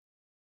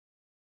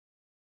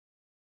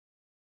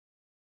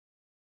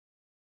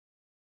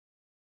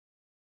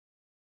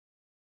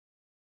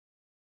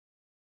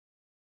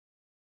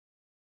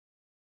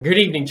Good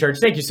evening, church.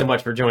 Thank you so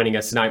much for joining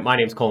us tonight. My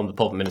name is Colin, the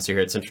pulpit minister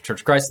here at Central Church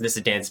of Christ. This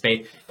is Dan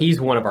Spade.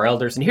 He's one of our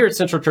elders. And here at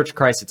Central Church of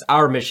Christ, it's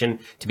our mission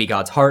to be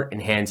God's heart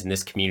and hands in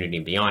this community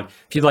and beyond.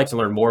 If you'd like to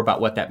learn more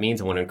about what that means,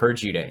 I want to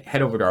encourage you to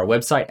head over to our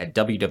website at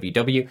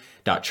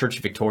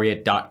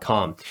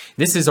www.churchvictoria.com.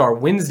 This is our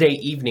Wednesday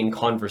evening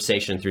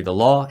conversation through the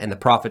law and the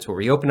prophets, where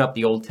we open up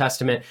the Old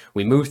Testament,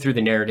 we move through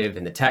the narrative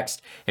and the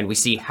text, and we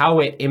see how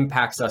it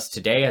impacts us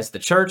today as the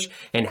church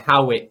and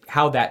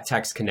how that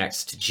text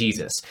connects to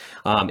Jesus.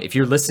 If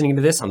you're listening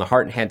to this on the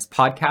Heart and Hands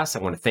podcast, I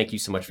want to thank you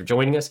so much for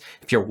joining us.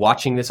 If you're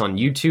watching this on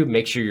YouTube,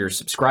 make sure you're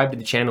subscribed to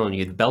the channel and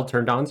you have the bell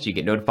turned on so you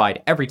get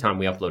notified every time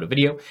we upload a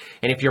video.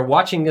 And if you're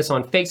watching this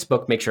on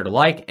Facebook, make sure to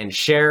like and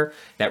share.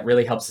 That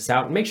really helps us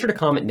out. And make sure to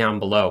comment down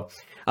below.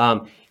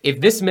 If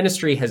this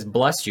ministry has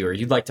blessed you or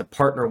you'd like to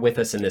partner with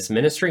us in this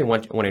ministry, I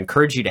want to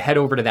encourage you to head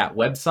over to that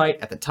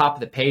website. At the top of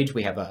the page,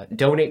 we have a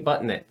donate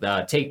button that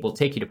will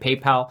take you to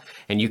PayPal,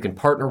 and you can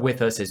partner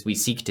with us as we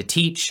seek to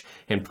teach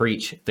and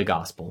preach the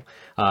gospel.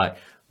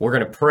 We're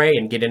going to pray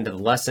and get into the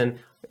lesson.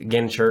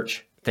 Again,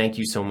 church, thank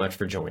you so much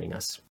for joining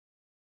us.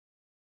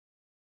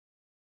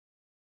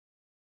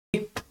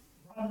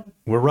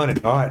 We're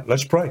running. All right,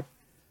 let's pray.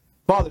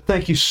 Father,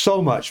 thank you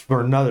so much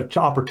for another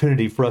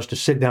opportunity for us to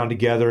sit down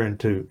together and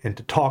to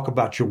talk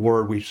about your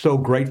word. We're so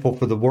grateful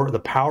for the word, the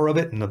power of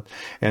it, and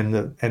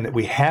that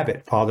we have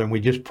it, Father. And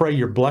we just pray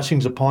your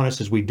blessings upon us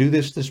as we do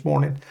this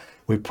morning.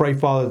 We pray,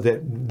 Father,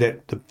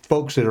 that the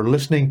folks that are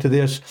listening to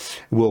this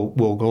will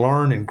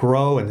learn and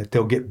grow, and that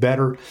they'll get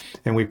better.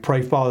 And we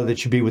pray, Father,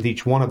 that you be with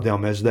each one of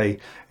them as they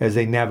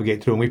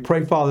navigate through. And we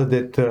pray, Father,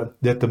 that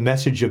the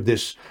message of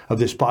this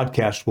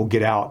podcast will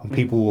get out, and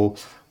people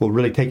will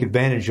really take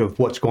advantage of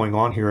what's going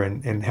on here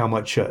and how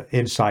much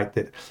insight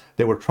that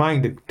we're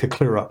trying to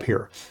clear up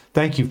here.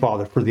 Thank you,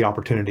 Father, for the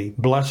opportunity.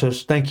 Bless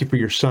us. Thank you for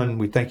your Son.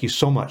 We thank you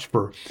so much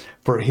for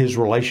his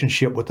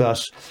relationship with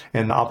us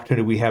and the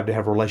opportunity we have to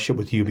have a relationship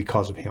with you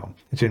because of him.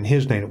 It's in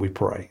his name that we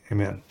pray.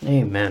 Amen.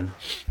 Amen.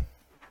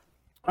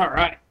 All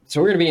right.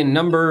 So we're going to be in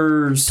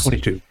Numbers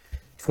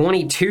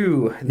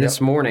 22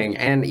 this morning.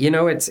 And, you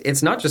know,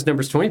 it's not just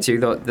Numbers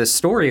 22. The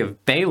story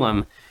of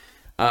Balaam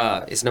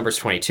is Numbers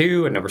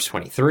 22 and Numbers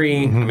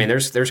 23. Mm-hmm. I mean,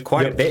 there's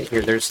quite a bit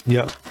here. It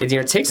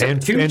takes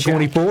up two chapters.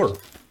 24.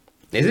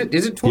 Is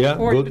it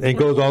 24? Yeah, it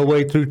goes all the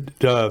way through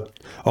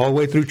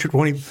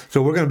 20.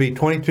 So we're going to be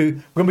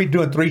 22. We're going to be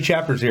doing 3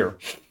 chapters here.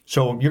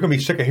 So you're going to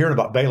be sick of hearing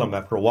about Balaam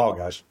after a while,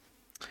 guys.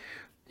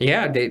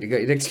 Yeah,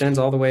 it extends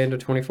all the way into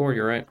 24.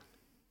 You're right.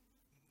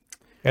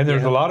 And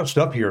there's a lot of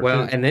stuff here.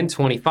 Well, too. And then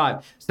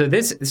 25. So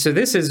this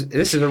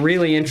is a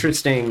really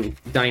interesting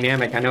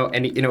dynamic. I know,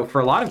 and you know,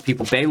 for a lot of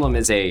people, Balaam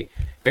is a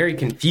very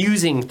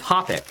confusing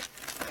topic.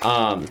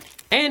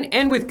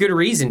 And with good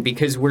reason,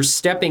 because we're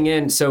stepping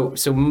in so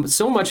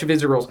much of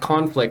Israel's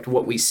conflict,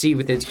 what we see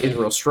with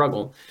Israel's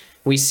struggle,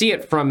 we see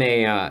it from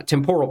a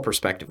temporal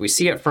perspective. We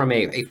see it from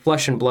a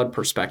flesh and blood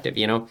perspective.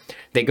 You know,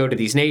 they go to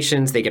these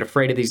nations, they get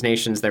afraid of these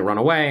nations, they run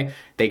away,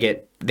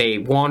 they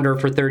wander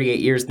for 38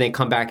 years, and they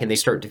come back and they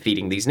start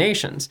defeating these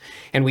nations.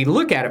 And we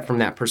look at it from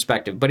that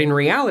perspective. But in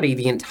reality,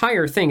 the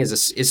entire thing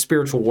is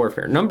spiritual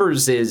warfare.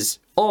 Numbers is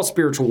all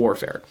spiritual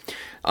warfare.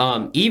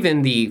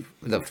 Even the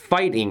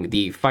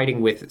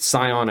fighting with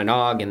Sihon and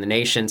Og and the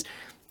nations,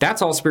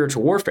 that's all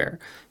spiritual warfare,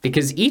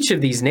 because each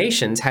of these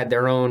nations had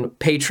their own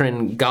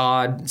patron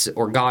gods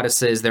or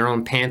goddesses, their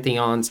own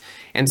pantheons.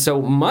 And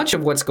so much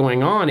of what's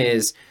going on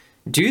is,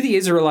 do the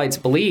Israelites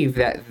believe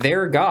that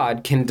their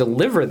God can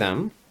deliver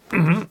them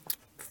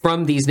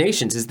from these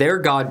nations? Is their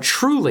God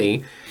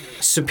truly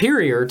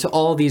superior to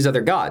all these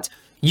other gods?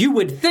 You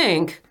would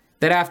think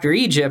that after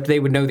Egypt, they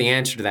would know the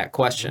answer to that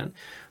question.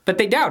 But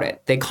they doubt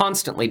it. They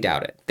constantly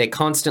doubt it. They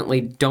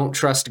constantly don't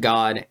trust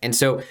God. And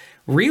so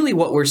really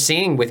what we're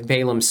seeing with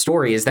Balaam's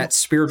story is that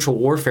spiritual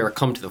warfare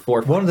come to the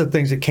forefront. One of the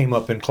things that came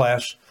up in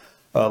class,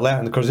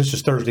 because this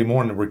is Thursday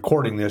morning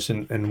recording this,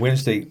 and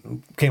Wednesday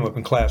came up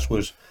in class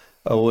was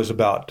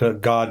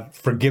about God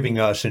forgiving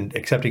us and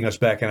accepting us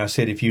back. And I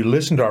said, if you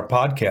listen to our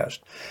podcast,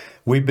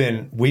 we've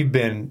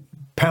been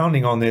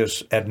pounding on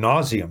this ad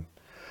nauseum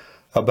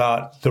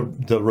about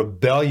the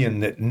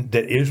rebellion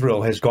that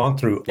Israel has gone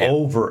through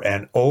over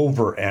and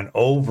over and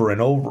over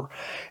and over.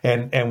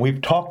 And we've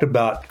talked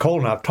about, Cole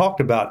and I've talked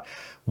about,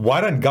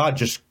 why doesn't God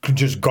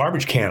just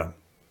garbage can them?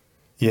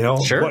 You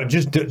know, sure.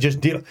 Just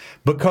deal,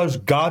 because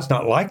God's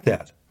not like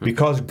that.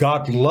 Because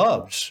God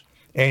loves,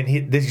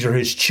 and these are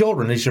His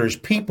children, these are His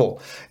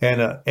people,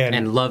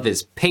 and love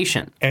is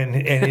patient, and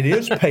it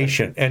is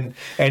patient, and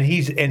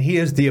He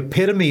is the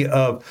epitome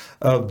of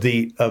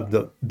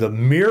the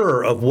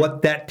mirror of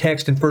what that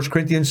text in 1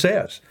 Corinthians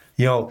says.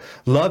 You know,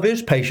 love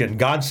is patient.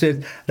 God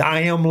said, I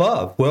am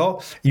love.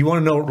 Well, you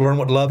want to learn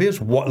what love is?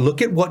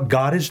 Look at what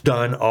God has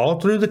done all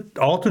through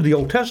the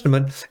Old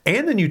Testament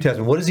and the New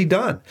Testament. What has He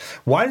done?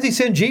 Why does He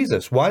send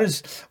Jesus? Why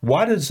does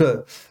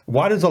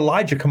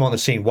Elijah come on the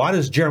scene? Why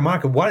does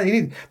Jeremiah come?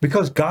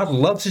 Because God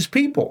loves His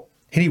people.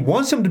 And He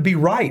wants them to be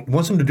right,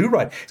 wants them to do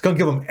right. He's going to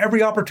give them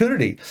every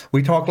opportunity.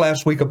 We talked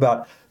last week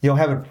about,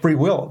 having free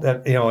will,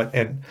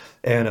 and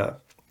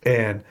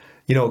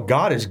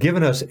God has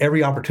given us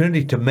every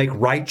opportunity to make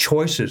right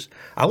choices.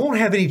 I won't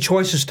have any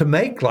choices to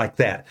make like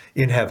that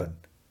in heaven.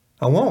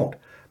 I won't,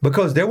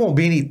 because there won't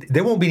be any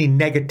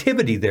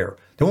negativity there.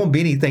 There won't be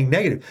anything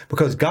negative,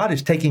 because God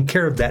is taking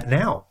care of that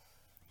now.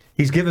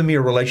 He's given me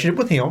a relationship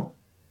with him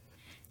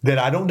that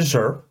I don't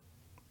deserve.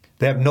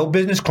 They have no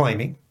business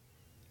claiming.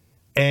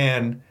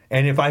 And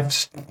if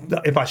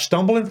I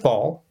stumble and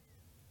fall,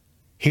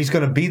 he's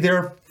going to be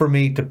there for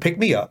me to pick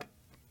me up.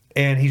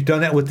 And he's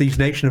done that with this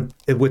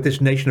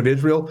nation of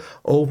Israel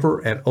over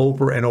and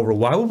over and over.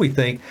 Why would we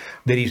think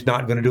that he's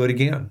not going to do it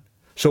again?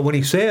 So when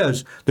he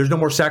says there's no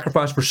more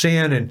sacrifice for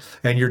sin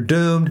and you're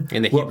doomed,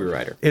 in the Hebrew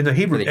writer,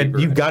 and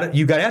you've got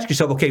to ask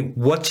yourself, okay,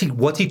 what's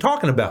he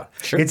talking about?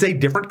 Sure. It's a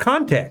different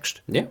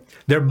context. Yeah,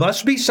 there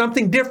must be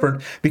something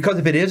different, because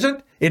if it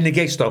isn't, it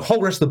negates the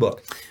whole rest of the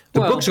book. The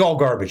book's all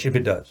garbage if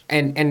it does.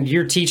 And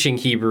you're teaching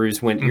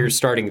Hebrews when you're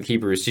starting with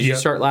Hebrews. Did you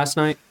start last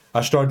night? I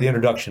started the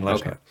introduction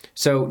last night.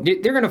 So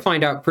they're going to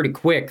find out pretty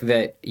quick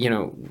that,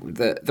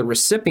 the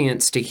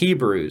recipients to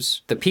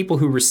Hebrews, the people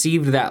who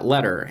received that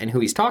letter and who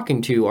he's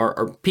talking to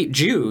are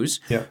Jews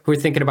who are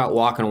thinking about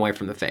walking away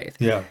from the faith.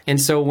 Yeah.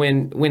 And so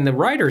when the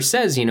writer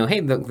says,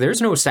 hey,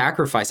 there's no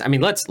sacrifice. I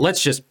mean,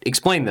 let's just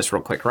explain this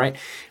real quick, right?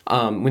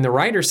 When the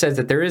writer says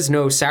that there is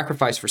no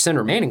sacrifice for sin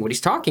remaining, what he's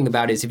talking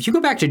about is, if you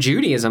go back to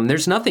Judaism,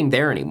 there's nothing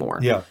there anymore.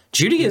 Yeah.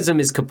 Judaism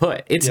is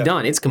kaput. It's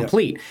done. It's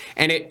complete.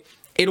 And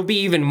it'll be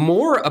even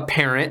more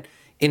apparent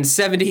in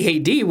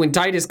 70 AD when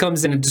Titus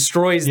comes in and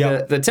destroys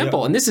the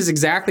temple. And this is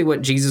exactly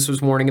what Jesus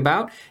was warning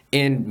about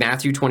in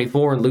Matthew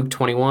 24 and Luke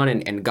 21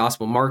 and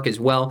Gospel Mark as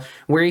well,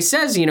 where he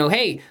says,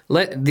 hey,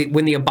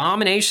 when the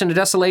abomination of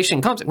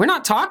desolation comes, we're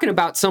not talking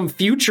about some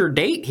future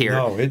date here.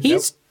 No,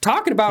 he's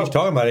talking about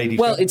 80.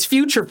 Well, it's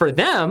future for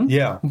them.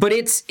 Yeah. But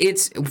it's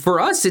for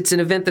us, it's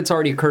an event that's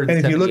already occurred.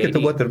 And if you look at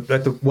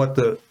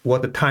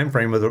what the time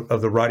frame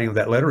of the writing of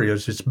that letter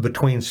is, it's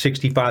between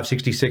 65,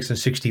 66, and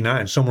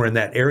 69, somewhere in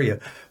that area,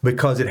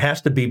 because it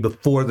has to be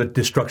before the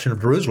destruction of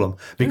Jerusalem,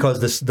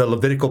 because the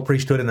Levitical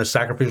priesthood and the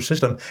sacrificial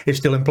system is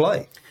still in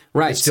play.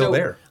 Right. It's still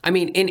there. I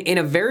mean, in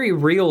a very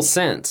real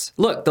sense,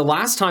 look, the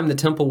last time the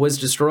temple was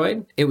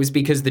destroyed, it was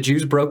because the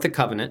Jews broke the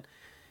covenant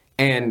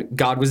and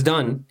God was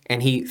done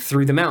and he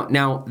threw them out.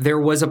 Now, there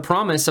was a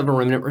promise of a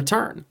remnant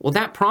return. Well,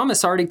 that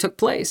promise already took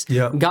place.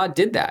 Yeah. God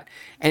did that.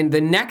 And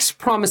the next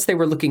promise they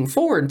were looking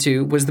forward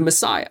to was the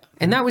Messiah.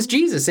 And that was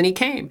Jesus, and he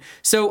came.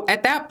 So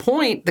at that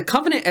point, the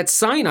covenant at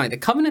Sinai, the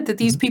covenant that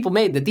these people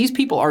made, that these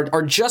people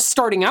are just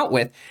starting out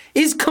with,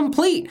 is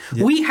complete.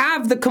 Yeah. We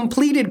have the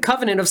completed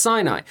covenant of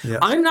Sinai. Yeah.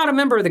 I'm not a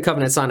member of the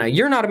covenant of Sinai.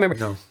 You're not a member.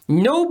 No.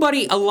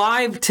 Nobody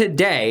alive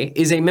today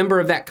is a member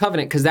of that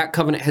covenant, because that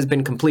covenant has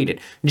been completed.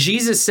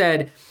 Jesus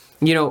said,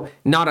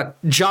 not a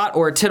jot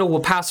or a tittle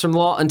will pass from the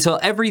law until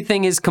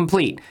everything is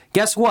complete.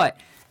 Guess what?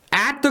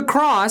 At the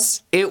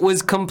cross, it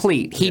was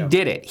complete. He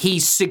did it. He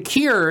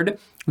secured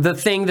the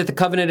thing that the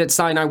covenant at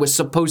Sinai was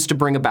supposed to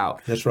bring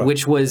about. That's right.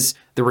 Which was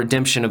the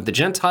redemption of the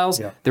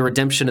Gentiles, the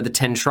redemption of the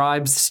 10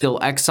 tribes still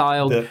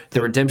exiled,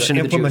 the redemption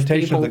of the Jewish people. The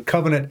implementation of the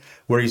covenant,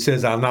 where he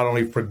says, I'll not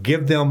only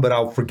forgive them, but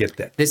I'll forget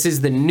that. This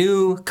is the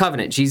new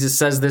covenant. Jesus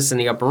says this in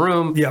the upper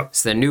room.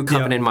 It's the new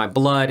covenant in my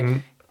blood. Mm-hmm.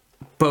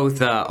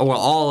 Both,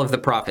 all of the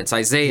prophets,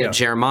 Isaiah,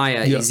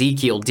 Jeremiah,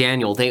 Ezekiel,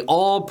 Daniel, they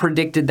all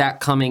predicted that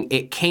coming.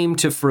 It came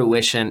to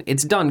fruition.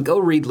 It's done. Go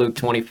read Luke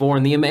 24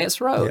 and the Emmaus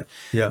Road.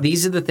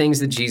 These are the things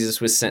that Jesus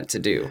was sent to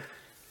do.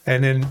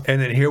 And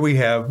then here we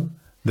have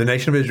the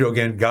nation of Israel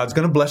again. God's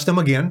going to bless them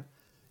again.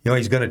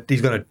 He's going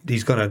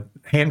to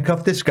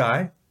handcuff this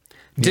guy.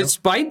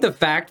 Despite the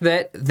fact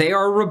that they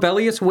are a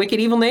rebellious, wicked,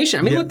 evil nation.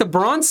 I mean, look, the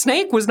bronze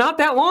snake was not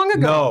that long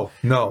ago.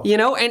 No.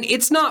 And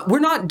we're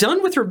not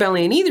done with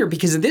rebellion either,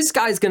 because this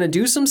guy's going to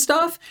do some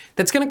stuff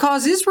that's going to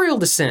cause Israel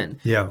to sin.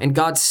 Yeah. And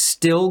God's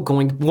still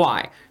going,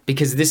 why?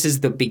 Because this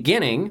is the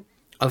beginning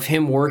of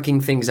him working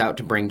things out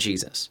to bring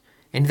Jesus.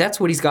 And that's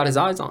what he's got his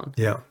eyes on.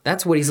 Yeah.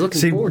 That's what he's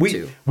looking forward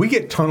to. We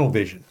get tunnel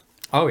vision.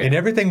 In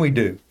everything we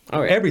do.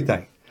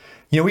 Everything.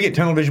 We get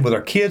tunnel vision with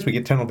our kids. We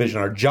get tunnel vision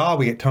in our job.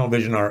 We get tunnel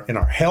vision in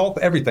our health.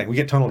 Everything. We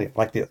get tunnel vision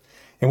like this.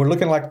 And we're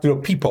looking like through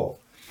a peephole.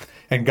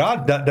 And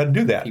God doesn't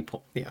do that.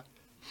 Peephole, yeah.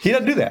 He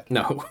doesn't do that.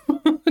 No.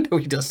 No,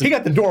 he doesn't. He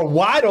got the door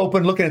wide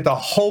open looking at the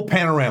whole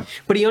panorama.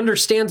 But he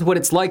understands what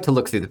it's like to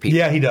look through the peephole.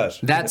 Yeah, he does.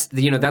 That's,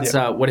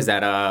 what is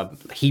that?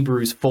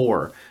 Hebrews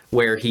 4,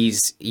 where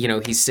he's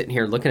sitting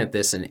here looking at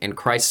this, and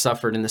Christ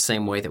suffered in the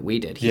same way that we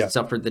did. He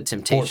suffered the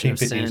temptation 14, of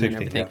 15, sin 16, and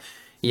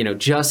everything.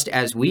 Just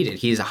as we did.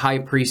 He's a high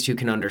priest who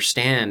can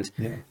understand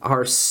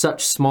our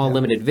such small,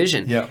 limited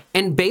vision. Yeah.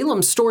 And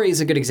Balaam's story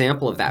is a good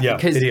example of that. Yeah,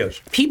 because it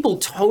is. People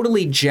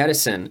totally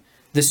jettison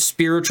the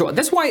spiritual.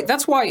 That's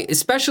why,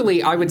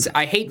 especially,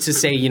 I hate to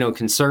say,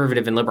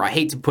 conservative and liberal. I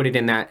hate to put it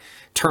in that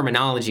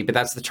terminology, but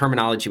that's the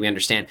terminology we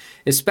understand.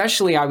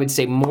 Especially, I would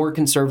say, more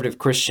conservative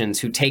Christians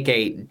who take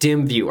a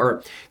dim view,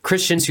 or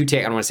Christians who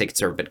take, I don't want to say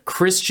conservative, but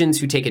Christians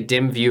who take a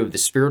dim view of the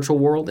spiritual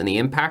world and the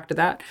impact of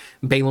that.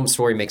 Balaam's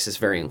story makes us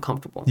very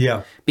uncomfortable.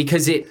 Yeah.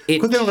 Because they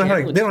don't know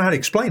how to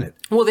explain it.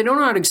 Well, they don't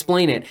know how to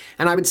explain it.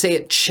 And I would say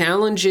it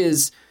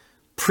challenges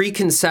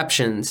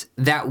preconceptions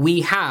that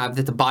we have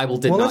that the Bible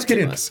did not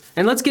give us.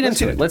 And let's get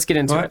into it. Let's get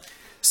into it.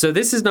 So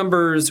this is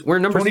Numbers, we're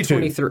Numbers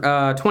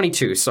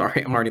 22,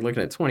 sorry, I'm already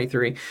looking at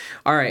 23.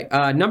 All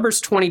right, Numbers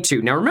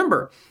 22. Now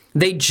remember,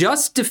 they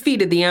just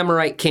defeated the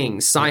Amorite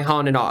kings,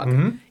 Sihon and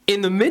Og.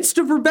 In the midst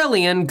of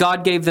rebellion,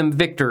 God gave them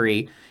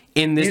victory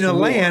in this war.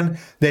 land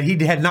that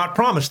he had not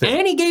promised them.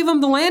 And he gave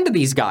them the land to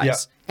these guys. Yeah.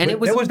 And it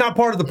was not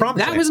part of the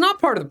promise. That was not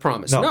part of the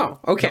promise. No.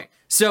 Okay. No.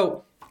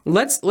 So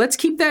let's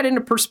keep that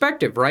into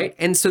perspective, right?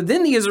 And so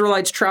then the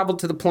Israelites traveled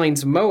to the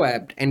plains of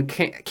Moab and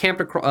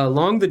camped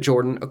along the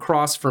Jordan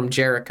across from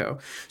Jericho.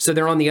 So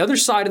they're on the other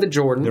side of the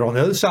Jordan. They're on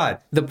the other side.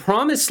 The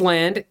promised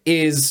land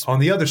is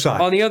on the other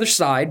side. On the other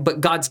side,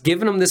 but God's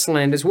given them this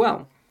land as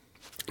well.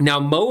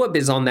 Now Moab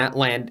is on that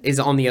land, is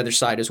on the other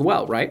side as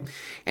well, right?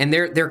 And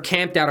they're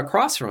camped out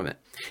across from it.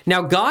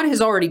 Now God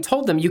has already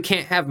told them you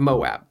can't have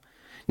Moab.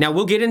 Now,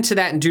 we'll get into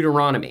that in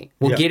Deuteronomy.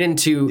 We'll get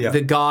into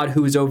the God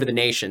who is over the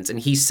nations, and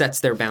he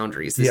sets their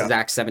boundaries. This is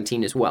Acts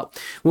 17 as well.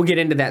 We'll get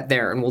into that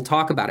there, and we'll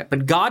talk about it.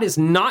 But God is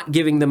not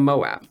giving them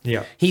Moab.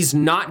 He's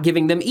not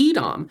giving them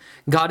Edom.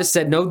 God has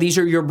said, no, these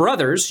are your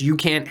brothers. You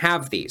can't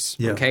have these.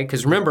 Okay?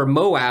 Because remember,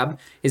 Moab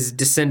is a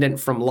descendant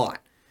from Lot.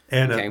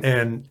 And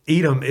and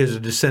Edom is a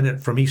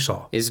descendant from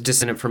Esau. Is a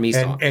descendant from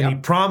Esau. And he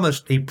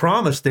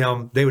promised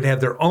them they would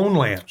have their own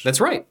lands.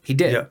 That's right. He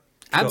did. Yeah.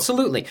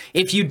 Absolutely.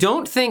 If you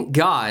don't think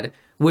God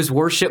was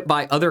worshipped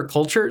by other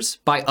cultures,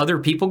 by other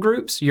people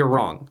groups, you're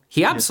wrong.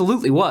 He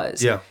absolutely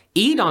was.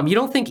 Edom, you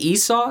don't think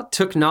Esau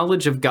took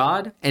knowledge of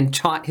God and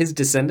taught his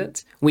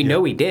descendants? We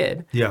know he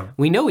did.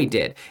 We know he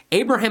did.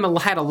 Abraham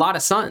had a lot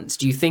of sons.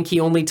 Do you think he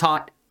only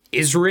taught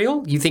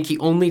Israel? You think he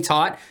only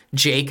taught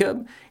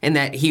Jacob, and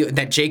that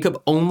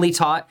Jacob only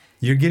taught?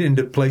 You're getting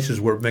into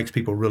places where it makes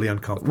people really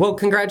uncomfortable. Well,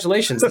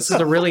 congratulations. This is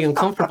a really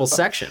uncomfortable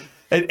section.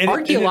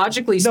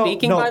 Archaeologically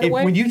speaking, by the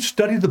way. When you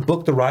study the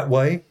book the right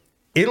way,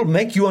 it'll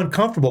make you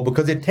uncomfortable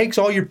because it takes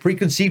all your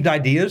preconceived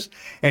ideas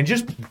and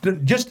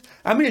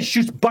it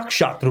shoots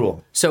buckshot through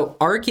them. So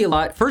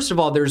first of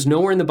all, there's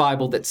nowhere in the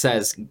Bible that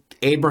says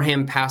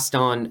Abraham passed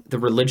on the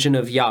religion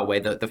of Yahweh,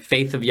 the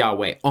faith of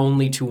Yahweh,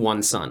 only to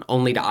one son,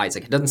 only to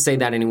Isaac. It doesn't say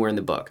that anywhere in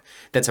the book.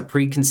 That's a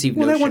preconceived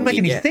notion. Well, that wouldn't make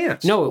any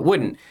sense. No, it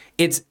wouldn't.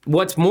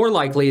 What's more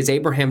likely is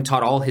Abraham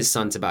taught all his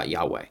sons about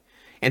Yahweh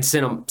and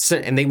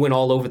and they went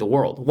all over the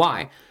world.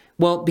 Why?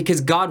 Well, because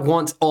God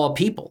wants all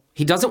people.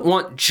 He doesn't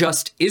want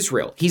just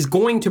Israel. He's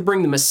going to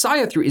bring the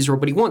Messiah through Israel,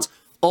 but he wants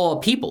all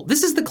people.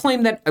 This is the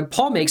claim that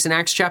Paul makes in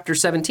Acts chapter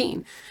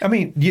 17. I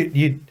mean,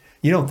 you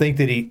don't think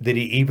that he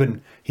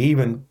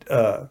even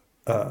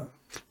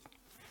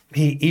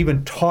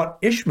taught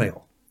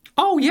Ishmael?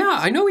 Oh yeah,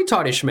 I know he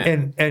taught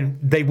Ishmael. And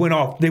they went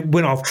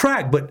off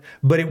track, but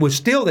it was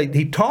still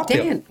he taught them.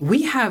 Dan,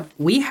 we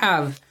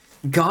have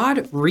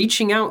God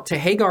reaching out to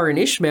Hagar and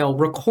Ishmael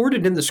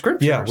recorded in the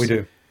scriptures. Yeah, we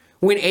do.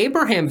 When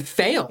Abraham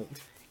failed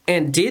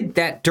and did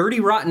that dirty,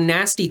 rotten,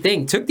 nasty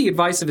thing, took the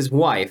advice of his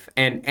wife,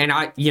 and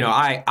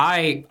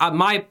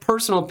my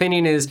personal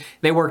opinion is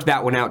they worked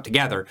that one out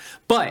together.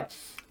 But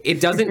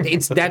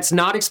that's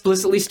not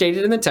explicitly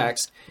stated in the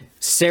text.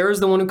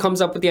 Sarah's the one who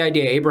comes up with the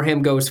idea.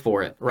 Abraham goes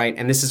for it, right?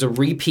 And this is a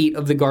repeat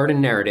of the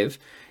garden narrative.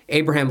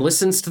 Abraham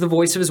listens to the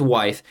voice of his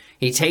wife.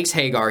 He takes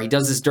Hagar. He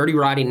does this dirty,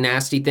 rotten,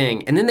 nasty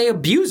thing. And then they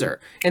abuse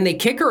her and they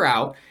kick her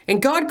out.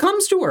 And God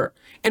comes to her.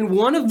 And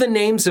one of the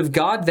names of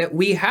God that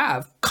we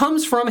have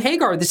comes from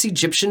Hagar, this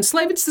Egyptian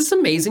slave. It's this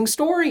amazing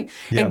story.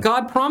 Yeah. And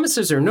God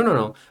promises her,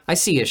 no, I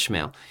see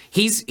Ishmael.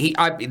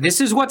 This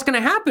is what's going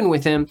to happen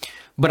with him,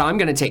 but I'm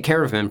going to take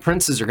care of him.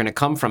 Princes are going to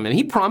come from him.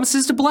 He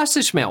promises to bless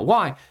Ishmael.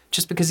 Why?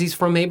 Just because he's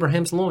from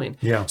Abraham's loin.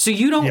 Yeah. So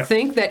you don't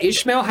think that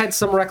Ishmael had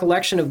some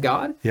recollection of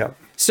God? Yeah.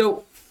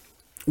 So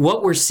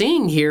what we're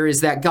seeing here is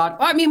that God,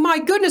 my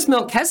goodness,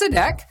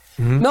 Melchizedek.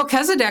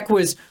 Melchizedek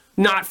was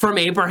not from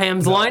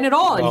Abraham's line at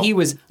all. And he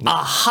was a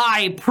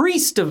high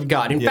priest of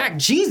God. In fact,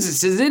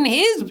 Jesus is in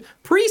his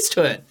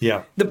priesthood.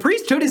 Yeah. The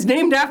priesthood is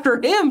named after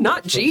him,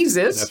 not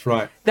Jesus.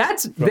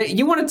 That's right.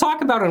 You want to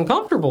talk about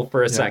uncomfortable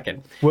for a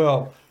second.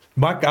 Well,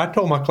 I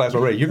told my class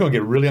already, you're going to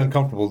get really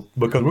uncomfortable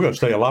because we're going to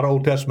study a lot of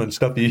Old Testament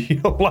stuff that you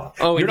don't like.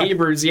 Oh, in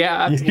Hebrews,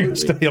 yeah,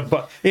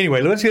 absolutely.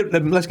 Anyway, let's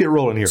get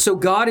rolling here. So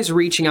God is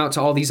reaching out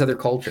to all these other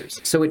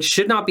cultures. So it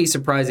should not be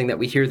surprising that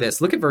we hear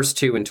this. Look at verse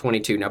 2 and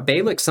 22. Now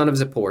Balak, son of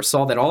Zippor,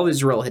 saw that all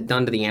Israel had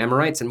done to the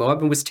Amorites and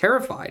Moab and was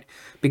terrified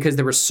because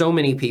there were so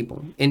many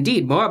people.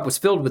 Indeed, Moab was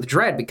filled with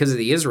dread because of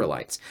the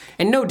Israelites.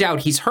 And no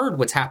doubt he's heard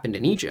what's happened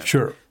in Egypt.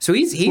 Sure. So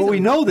we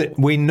know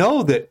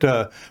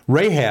that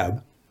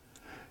Rahab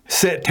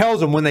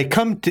tells them when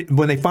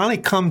they finally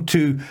come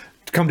to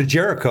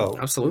Jericho.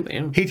 Absolutely.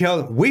 Yeah. He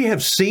tells them, "We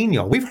have seen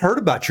you. We've heard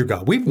about your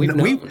God. We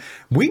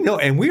know,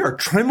 and we are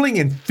trembling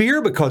in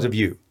fear because of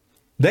you."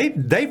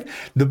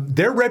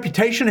 Their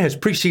reputation has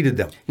preceded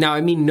them. Now,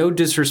 I mean, no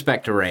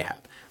disrespect to Rahab,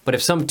 But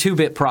if some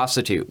two-bit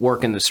prostitute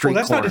working the street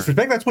Well, that's corner, not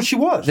disrespect. That's what she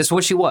was. this is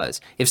what she was.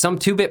 If some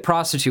two-bit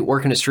prostitute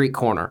working a street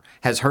corner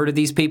has heard of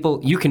these people,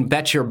 you can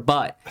bet your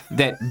butt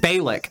that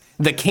Balak,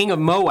 the king of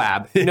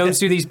Moab, knows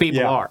who these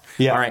people Yeah. are.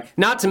 Yeah. All right.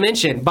 Not to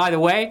mention, by the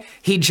way,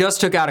 he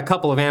just took out a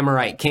couple of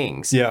Amorite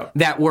kings Yeah.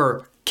 that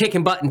were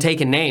kicking butt and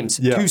taking names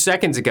Yeah. 2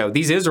 seconds ago.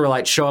 These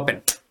Israelites show up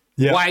and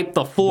Yeah. wipe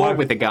the floor Wipe-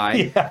 with the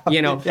guy. Yeah.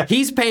 You know, Yeah.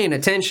 he's paying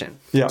attention.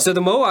 Yeah. So the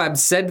Moabs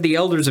said to the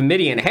elders of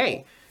Midian,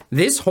 hey,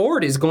 this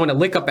horde is going to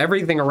lick up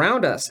everything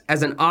around us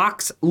as an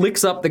ox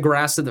licks up the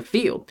grass of the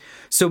field.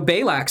 So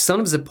Balak, son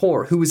of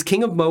Zippor, who was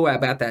king of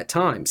Moab at that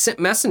time, sent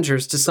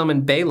messengers to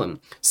summon Balaam,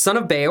 son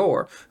of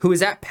Beor, who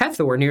was at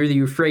Pethor near the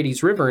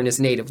Euphrates River in his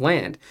native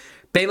land.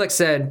 Balak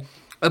said,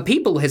 a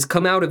people has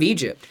come out of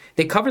Egypt.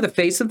 They cover the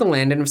face of the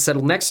land and have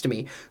settled next to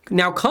me.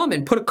 Now come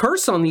and put a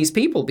curse on these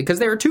people because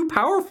they are too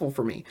powerful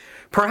for me.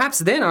 Perhaps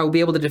then I will be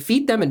able to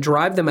defeat them and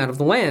drive them out of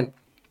the land.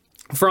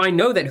 For I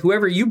know that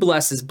whoever you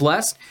bless is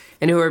blessed,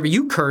 and whoever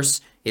you curse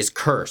is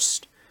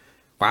cursed.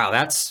 Wow,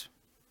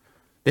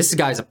 this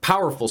guy's a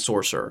powerful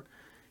sorcerer,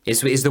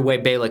 is the way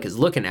Balak is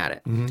looking at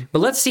it. But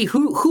let's see,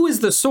 who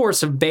is the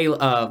source of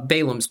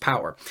Balaam's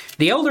power?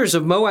 The elders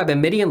of Moab and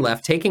Midian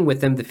left, taking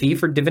with them the fee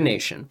for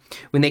divination.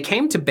 When they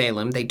came to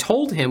Balaam, they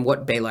told him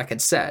what Balak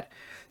had said.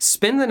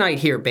 Spend the night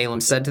here,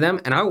 Balaam said to them,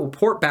 and I will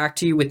report back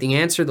to you with the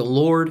answer the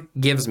Lord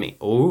gives me.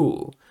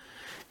 Ooh.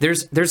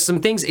 There's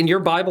some things in your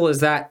Bible. Is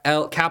that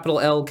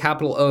capital L,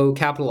 capital O,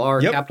 capital R,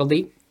 Yep. capital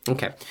D?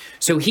 Okay.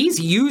 So he's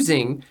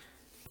using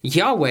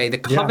Yahweh, the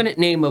covenant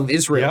name of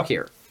Israel Yep.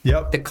 here.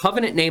 Yep. The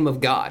covenant name of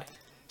God.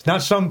 It's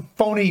not some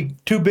phony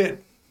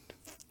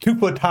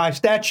 2-foot high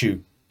statue.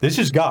 This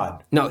is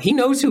God. No, he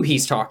knows who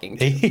he's talking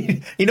to.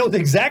 He knows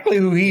exactly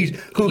who He's has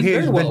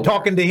very well been aware.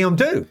 talking to him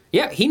too.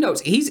 Yeah, he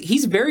knows.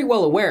 He's very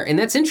well aware. And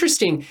that's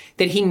interesting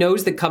that he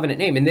knows the covenant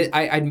name. And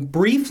I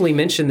briefly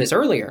mentioned this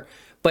earlier,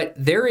 but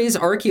there is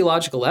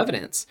archaeological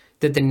evidence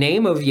that the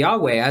name of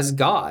Yahweh as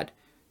God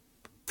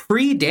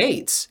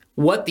predates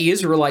what the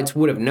Israelites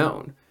would have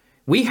known.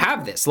 We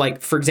have this,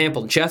 like, for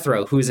example,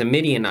 Jethro, who is a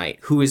Midianite,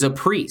 who is a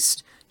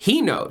priest.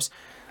 He knows.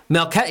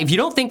 If you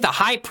don't think the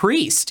high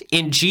priest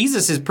in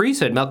Jesus'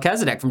 priesthood,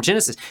 Melchizedek from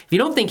Genesis, if you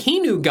don't think he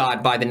knew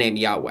God by the name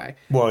Yahweh.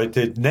 Well,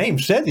 the name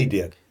said he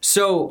did.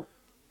 So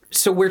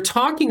we're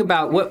talking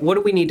about what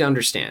do we need to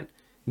understand?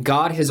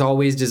 God has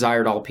always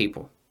desired all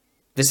people.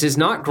 This is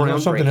not You know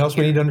groundbreaking. something else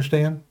we need to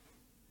understand?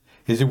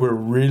 Is that we're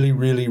really,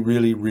 really,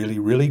 really, really,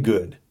 really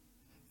good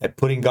at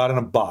putting God in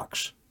a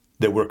box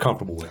that we're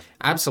comfortable with.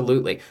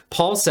 Absolutely.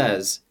 Paul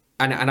says,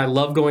 and I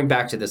love going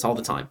back to this all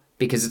the time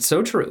because it's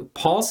so true.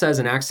 Paul says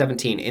in Acts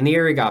 17, in the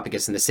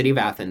Areopagus in the city of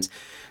Athens,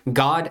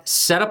 God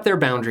set up their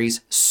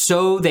boundaries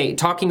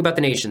talking about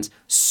the nations,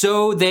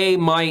 so they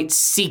might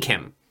seek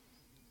him.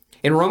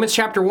 In Romans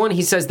chapter 1,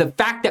 he says the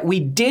fact that we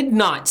did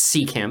not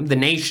seek him, the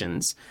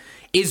nations,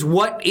 is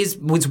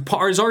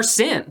our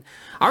sin.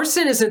 Our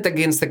sin isn't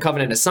against the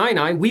covenant of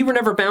Sinai. We were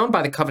never bound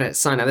by the covenant of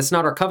Sinai. That's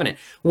not our covenant.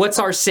 What's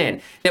our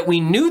sin? That we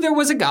knew there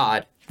was a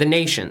God, the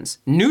nations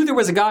knew there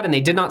was a God, and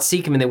they did not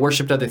seek him, and they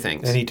worshipped other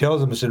things. And he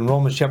tells them, it's in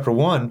Romans chapter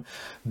 1,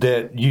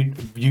 that you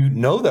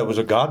know that was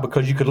a God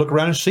because you could look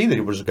around and see that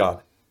it was a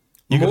God.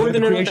 You could More look at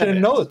than the enough creation and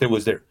evidence. know that there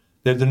was there.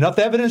 There's enough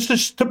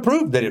evidence to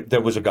prove that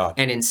there was a God.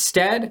 And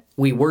instead,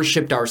 we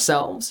worshipped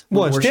ourselves. We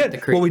Well, worshipped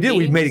instead, the what we did,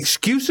 we made beings.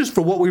 excuses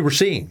for what we were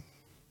seeing.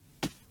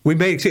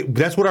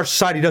 That's what our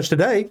society does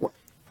today.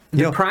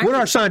 You know, what do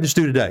our scientists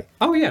do today?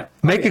 Oh, yeah.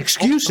 Make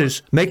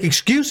excuses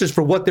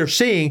for what they're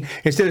seeing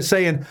instead of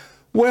saying,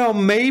 well,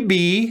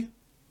 maybe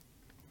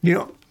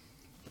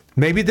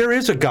there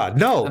is a God.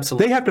 No,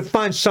 Absolutely. They have to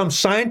find some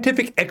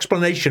scientific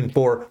explanation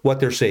for what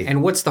they're seeing.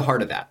 And what's the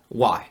heart of that?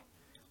 Why?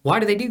 Why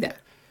do they do that?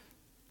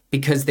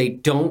 Because they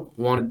don't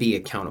want to be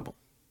accountable.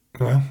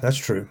 Well, that's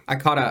true. I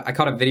caught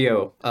a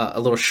video, a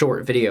little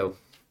short video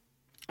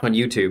on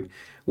YouTube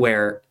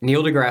where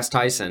Neil deGrasse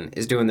Tyson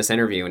is doing this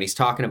interview, and he's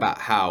talking about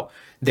how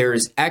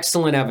there's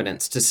excellent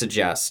evidence to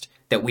suggest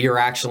that we are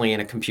actually in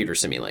a computer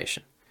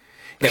simulation.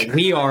 That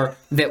we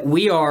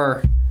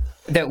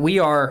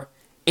are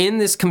in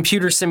this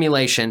computer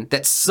simulation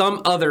that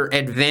some other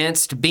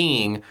advanced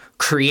being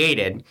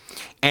created.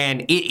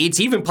 And it's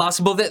even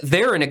possible that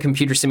they're in a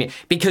computer simulation,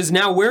 because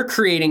now we're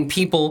creating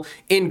people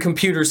in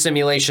computer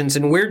simulations,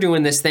 and we're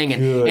doing this thing,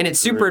 and it's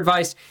super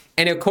advanced.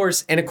 And of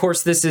course,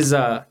 this is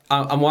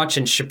I'm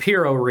watching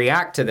Shapiro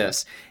react to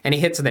this, and he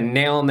hits the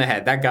nail on the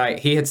head. That guy,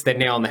 he hits the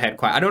nail on the head.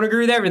 Quite. I don't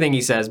agree with everything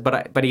he says,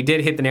 but he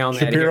did hit the nail on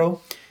the head.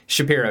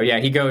 Shapiro, yeah.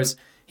 He goes,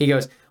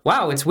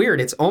 wow, it's weird.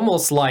 It's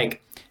almost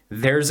like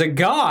there's a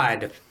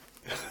God.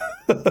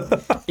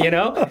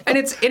 And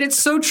it's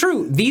so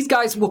true. These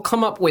guys will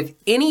come up with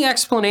any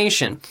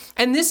explanation,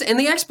 and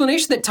the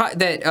explanation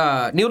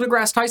that Neil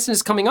deGrasse Tyson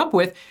is coming up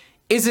with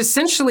is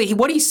essentially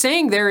what he's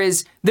saying.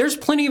 There's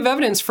plenty of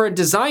evidence for a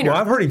designer.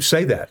 Well, I've heard him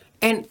say that,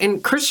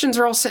 and Christians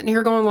are all sitting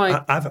here going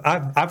like,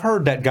 I've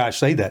heard that guy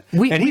say that.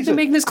 We've been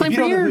making this claim if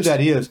you for don't know years. who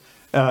that is.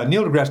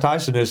 Neil deGrasse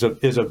Tyson is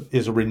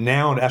a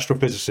renowned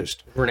astrophysicist.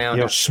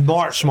 Renowned.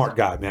 smart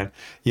guy, man.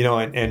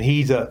 And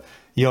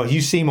You know,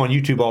 you see him on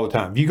YouTube all the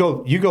time.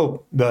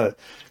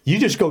 You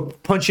just go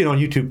punch in on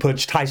YouTube,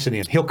 punch Tyson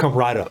in. He'll come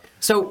right up.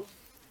 So,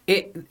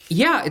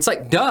 it's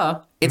like,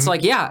 duh. It's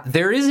like, yeah,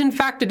 there is in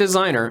fact a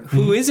designer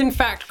who is in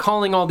fact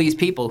calling all these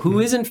people, who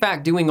is in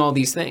fact doing all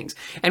these things.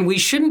 And we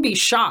shouldn't be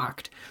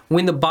shocked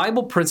when the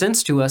Bible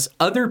presents to us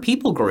other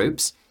people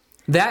groups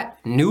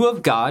that knew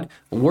of God,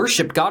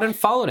 worshiped God, and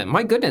followed him.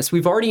 My goodness,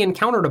 we've already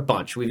encountered a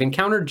bunch. We've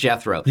encountered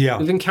Jethro. Yeah.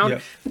 We've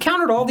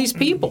encountered all these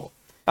people.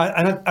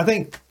 I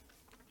think,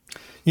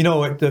 you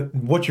know,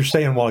 what you're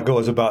saying a while ago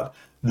is about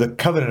the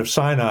covenant of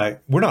Sinai.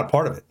 We're not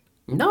part of it.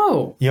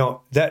 No. You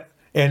know, that,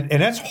 and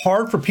that's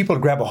hard for people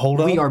to grab a hold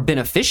of. We are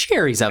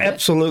beneficiaries of it.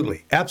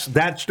 Absolutely. That's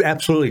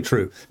absolutely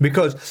true.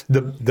 Because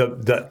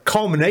the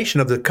culmination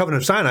of the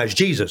covenant of Sinai is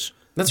Jesus.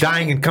 That's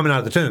dying right. and coming out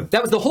of the tomb.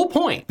 That was the whole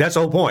point. That's the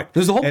whole point. It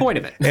was the whole point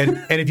of it. and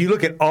if you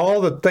look at all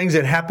the things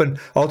that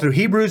happened all through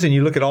Hebrews, and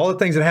you look at all the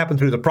things that happened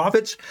through the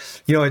prophets,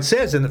 you know, it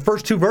says in the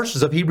first 2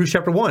 verses of Hebrews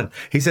chapter 1,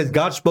 he says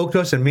God spoke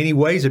to us in many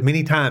ways, at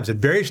many times, in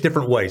various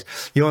different ways,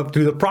 you know,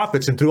 through the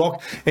prophets and through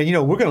all. And, you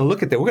know, we're going to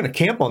look at that. We're going to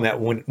camp on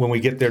that when we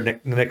get there the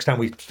next time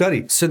we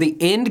study. So the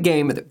end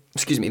game of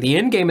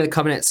the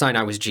covenant at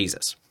Sinai was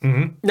Jesus.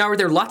 Mm-hmm. Now, are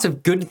there lots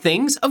of good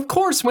things? Of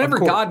course. Whenever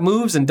God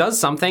moves and does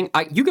something,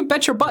 you can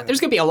bet your butt there's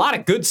going to be a lot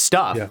of good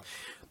stuff. Yeah.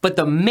 But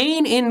the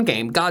main end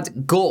game, God's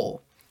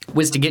goal,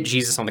 was to get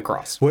Jesus on the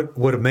cross.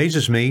 What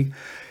amazes me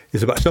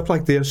is about stuff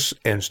like this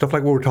and stuff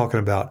like what we're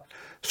talking about,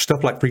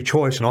 stuff like free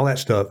choice and all that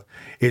stuff,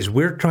 is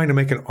we're trying to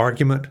make an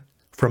argument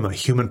from a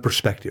human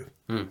perspective.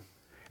 And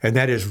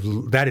that is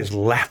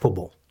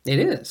laughable. It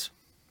is.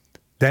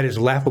 That is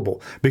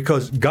laughable,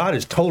 because God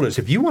has told us,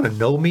 if you want to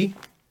know me,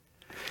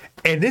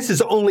 and that's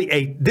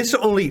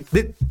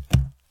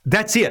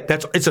it.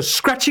 It's a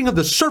scratching of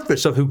the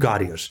surface of who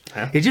God is.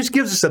 It just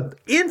gives us an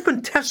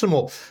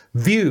infinitesimal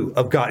view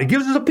of God. It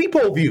gives us a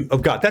peephole view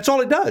of God. That's all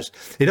it does.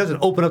 It doesn't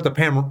open up the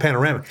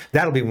panoramic.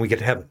 That'll be when we get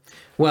to heaven.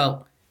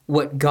 Well,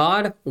 what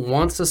God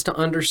wants us to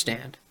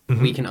understand,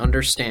 we can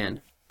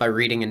understand by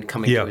reading and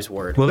coming to his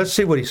word. Well, let's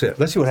see what he said.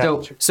 Let's see what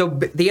happens. So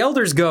the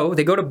elders go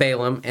to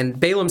Balaam, and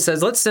Balaam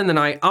says, let's spend the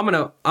night.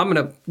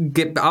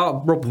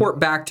 I'll report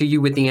back to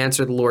you with the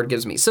answer the Lord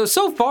gives me.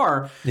 So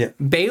far,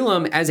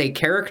 Balaam as a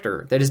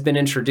character that has been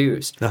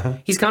introduced,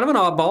 he's kind of an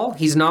oddball.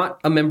 He's not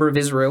a member of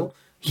Israel,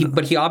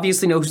 but he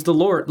obviously knows who the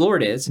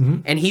Lord is,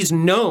 and he's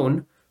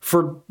known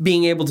for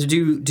being able to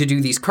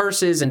do these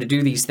curses and to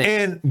do these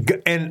things.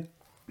 And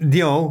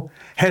you know,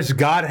 has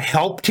God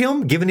helped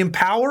him, given him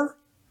power?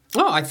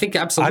 Oh, I think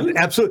absolutely.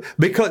 Absolutely.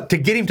 Because to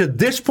get him to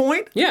this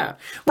point? Yeah.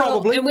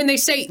 Probably. Well, and when they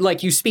say,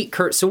 like, you speak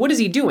curse, so what is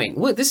he doing?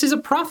 Well, this is a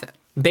prophet.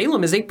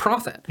 Balaam is a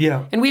prophet.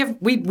 Yeah. And we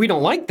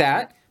don't like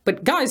that.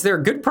 But guys, there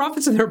are good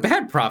prophets and there are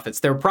bad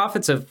prophets. There are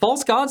prophets of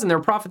false gods and there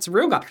are prophets of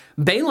real God.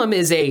 Balaam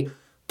is a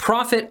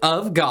prophet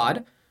of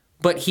God,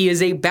 but he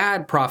is a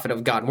bad prophet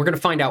of God. And we're going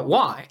to find out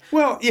why.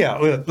 Well, yeah.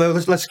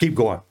 Let's keep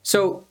going.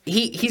 So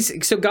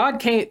God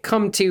came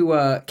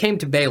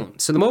to Balaam.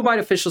 So the Moabite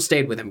official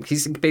stayed with him.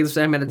 Balaam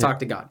said, I'm going to talk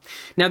to God.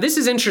 Now this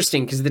is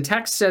interesting because the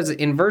text says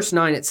in verse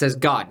 9 it says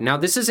God. Now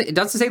it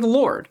doesn't say the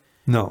Lord.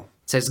 No.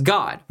 It says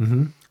God.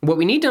 What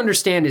we need to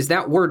understand is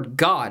that word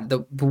God,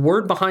 the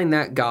word behind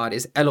that God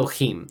is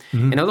Elohim.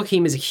 And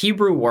Elohim is a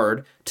Hebrew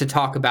word to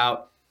talk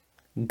about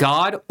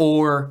God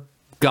or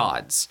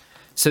gods.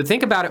 So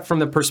think about it from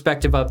the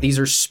perspective of these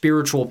are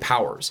spiritual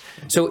powers.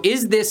 So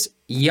is this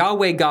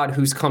Yahweh God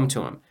who's come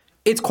to him?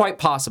 It's quite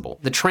possible.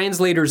 The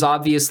translators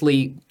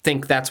obviously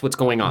think that's what's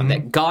going on,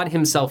 that God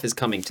himself is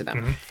coming to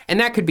them. And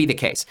that could be the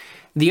case.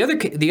 The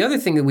other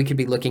thing that we could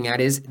be looking at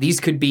is these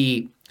could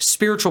be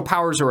spiritual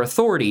powers or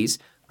authorities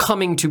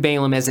coming to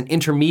Balaam as an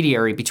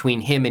intermediary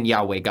between him and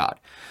Yahweh God.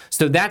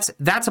 So that's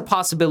a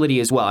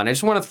possibility as well. And I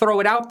just want to throw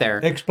it out there.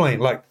 Explain,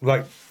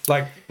 like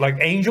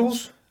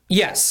angels?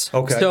 Yes.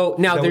 Okay. So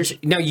now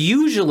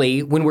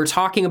usually when we're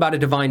talking about a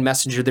divine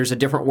messenger, there's a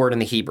different word in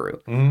the Hebrew,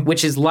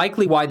 which is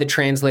likely why the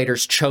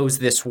translators chose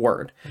this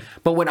word.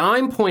 But what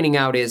I'm pointing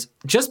out is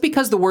just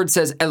because the word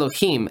says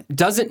Elohim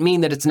doesn't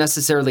mean that it's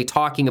necessarily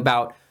talking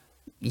about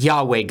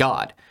Yahweh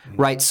God,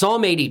 right?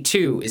 Psalm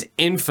 82 is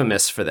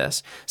infamous for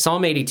this.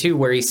 Psalm 82,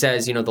 where he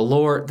says, you know,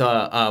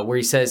 where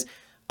he says,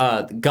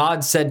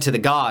 God said to the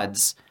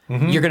gods,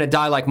 you're going to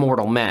die like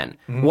mortal men.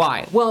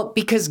 Why? Well,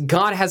 because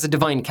God has a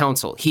divine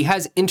counsel. He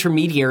has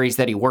intermediaries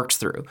that he works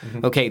through.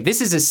 Okay,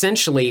 this is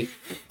essentially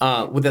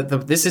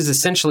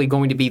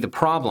going to be the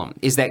problem,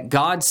 is that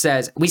God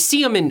says, we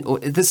see them in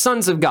the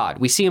sons of God.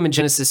 We see them in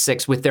Genesis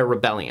 6 with their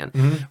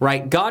rebellion,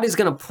 right? God is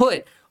going to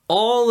put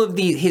all of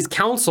his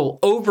counsel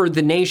over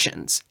the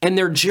nations, and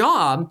their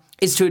job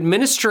is to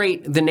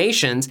administrate the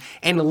nations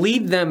and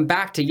lead them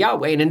back to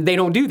Yahweh, and they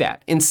don't do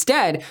that.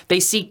 Instead, they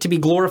seek to be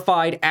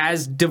glorified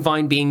as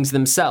divine beings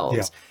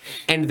themselves,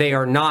 and they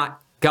are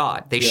not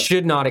God. They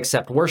should not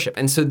accept worship.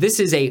 And so this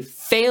is a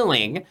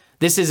failing.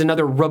 This is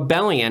another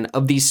rebellion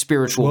of these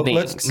spiritual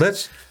beings.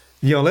 Let's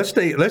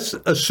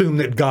assume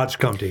that God's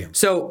come to him.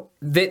 So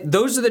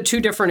those are the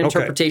two different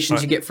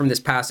interpretations you get from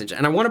this passage,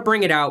 and I want to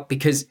bring it out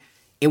because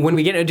when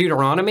we get into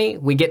Deuteronomy,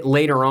 we get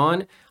later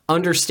on,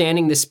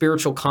 understanding the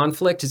spiritual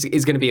conflict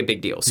is going to be a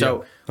big deal.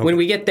 So when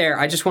we get there,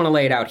 I just want to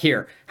lay it out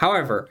here.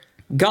 However,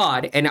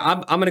 God, and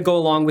I'm going to go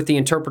along with the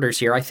interpreters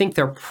here. I think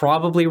they're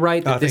probably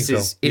right that this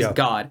is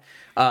God.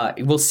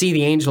 We'll see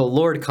the angel of the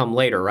Lord come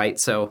later, right?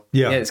 So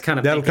it's kind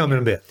of that'll come in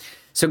a bit.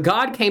 So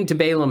God came to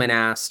Balaam and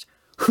asked,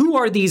 "Who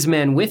are these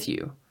men with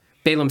you?"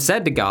 Balaam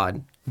said to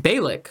God,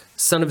 "Balak,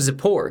 son of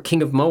Zippor,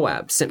 king of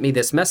Moab, sent me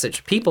this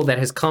message. People that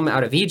has come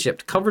out of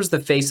Egypt covers the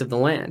face of the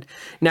land.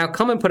 Now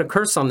come and put a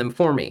curse on them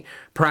for me.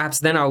 Perhaps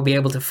then I will be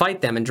able to fight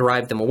them and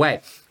drive them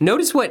away."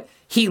 Notice what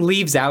he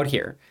leaves out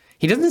here.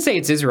 He doesn't say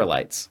it's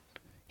Israelites.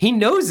 He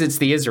knows it's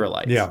the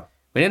Israelites. Yeah.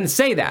 But he didn't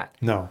say that.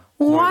 No.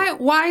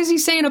 Why is he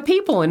saying a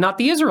people and not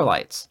the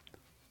Israelites?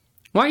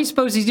 Why do you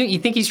suppose he's doing? You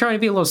think he's trying to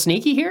be a little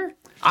sneaky here?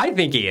 I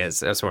think he is.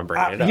 That's why I'm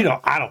bringing it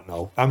up. I don't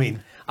know. I mean,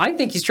 I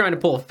think he's trying to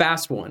pull a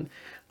fast one.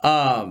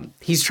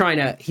 He's trying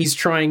to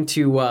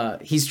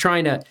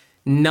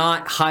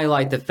not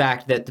highlight the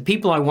fact that the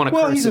people I want to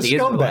curse are the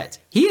Israelites.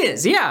 He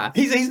is, yeah.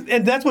 He's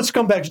and that's what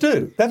scumbags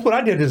do. That's what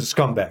I did as a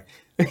scumbag.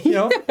 You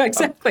know,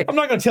 exactly. I'm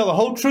not going to tell the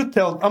whole truth.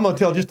 I'm going to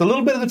tell just a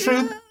little bit of the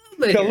truth.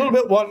 Tell a little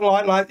bit what,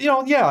 like,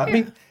 I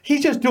mean,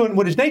 he's just doing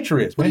what his nature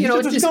is. He's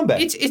just a scumbag.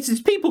 It's his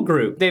people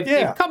group.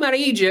 They've come out of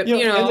Egypt.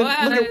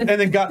 And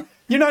then God,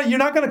 you're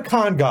not going to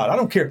con God. I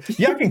don't care.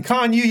 Yeah, I can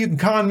con you. You can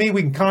con me.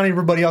 We can con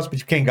everybody else, but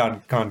you can't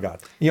con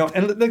God.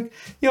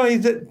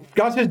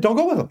 God says, don't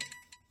go with them.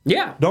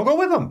 Yeah, don't go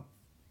with them.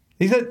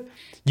 He said,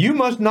 you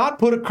must not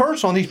put a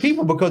curse on these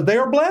people because they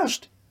are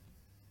blessed.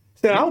 He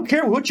said, I don't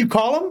care what you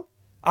call them.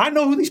 I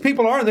know who these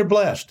people are, and they're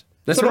blessed.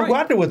 So don't go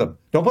out there with them.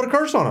 Don't put a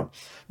curse on them.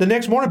 The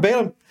next morning,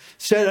 Balaam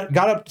said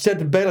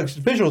to Balak's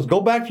officials, "Go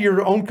back to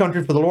your own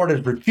country, for the Lord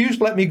has refused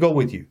to let me go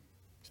with you."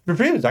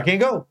 Refused. I can't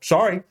go.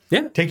 Sorry.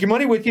 Yeah. Take your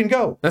money with you and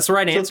go. That's the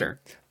right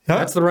answer.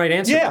 That's the right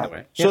answer, by the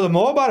way. So the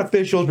Moabite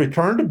officials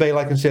returned to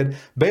Balak and said,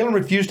 "Balaam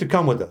refused to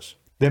come with us."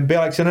 Then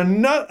Balak sent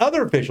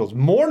other officials,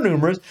 more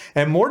numerous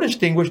and more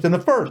distinguished than the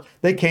first.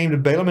 They came to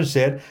Balaam and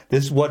said,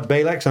 "This is what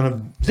Balak, son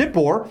of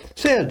Zippor,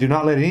 says. Do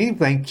not let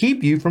anything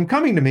keep you from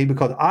coming to me,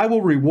 because I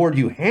will reward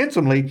you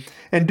handsomely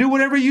and do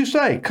whatever you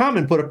say. Come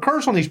and put a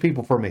curse on these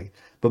people for me."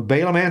 But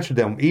Balaam answered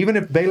them, "Even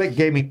if Balak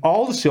gave me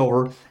all the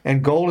silver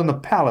and gold in the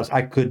palace,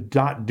 I could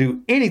not do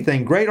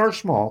anything great or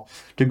small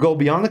to go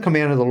beyond the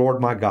command of the Lord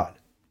my God."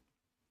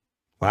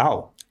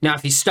 Wow. Now,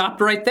 if he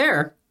stopped right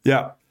there.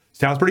 Yeah.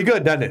 Sounds pretty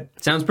good, doesn't it?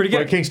 Sounds pretty good.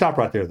 But I can't stop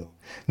right there, though.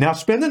 Now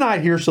spend the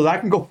night here so that I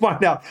can go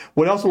find out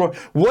what else the Lord.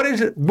 What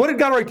is it? What did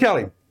God already tell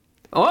him?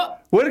 Oh.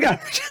 What did God?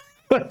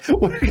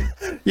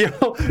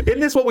 Isn't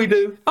this what we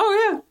do?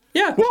 Oh yeah,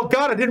 yeah. Well,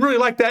 God, I didn't really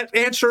like that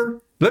answer.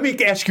 Let me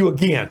ask you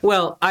again.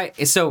 Well,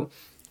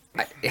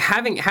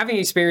 having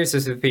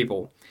experiences with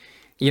people,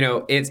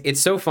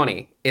 it's so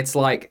funny. It's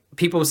like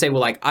people will say,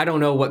 "Well, like I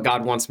don't know what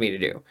God wants me to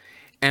do,"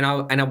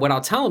 and what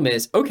I'll tell them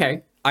is,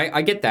 "Okay,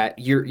 I get that.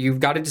 You've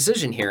got a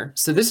decision here.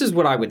 So this is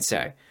what I would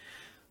say.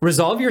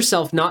 Resolve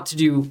yourself not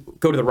to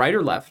go to the right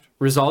or left.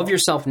 Resolve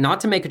yourself not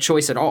to make a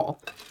choice at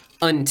all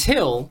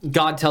until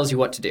God tells you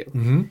what to do.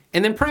 Mm-hmm.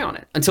 And then pray on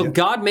it until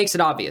God makes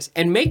it obvious.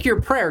 And make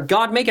your prayer,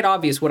 God, make it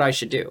obvious what I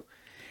should do."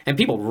 And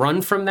people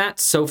run from that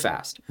so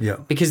fast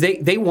because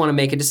they want to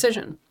make a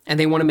decision, and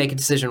they want to make a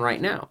decision right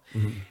now.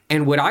 Mm-hmm.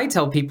 And what I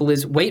tell people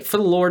is wait for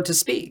the Lord to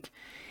speak.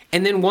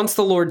 And then once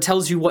the Lord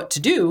tells you what to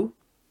do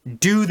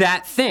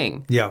that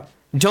thing. Yeah.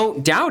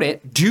 Don't doubt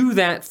it. Do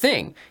that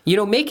thing.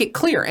 Make it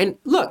clear. And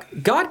look,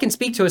 God can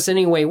speak to us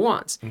any way he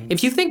wants. Mm-hmm.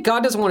 If you think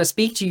God doesn't want to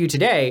speak to you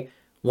today,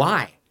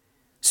 why?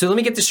 So let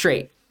me get this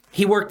straight.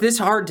 He worked this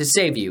hard to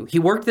save you. He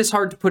worked this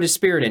hard to put his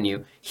spirit in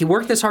you. He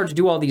worked this hard to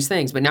do all these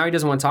things, but now he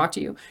doesn't want to talk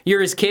to you.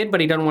 You're his kid, but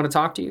he doesn't want to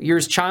talk to you. You're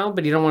his child,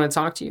 but he don't want to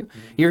talk to you. Mm-hmm.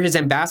 You're his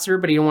ambassador,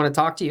 but he don't want to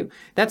talk to you.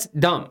 That's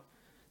dumb.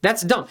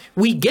 That's dumb.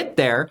 We get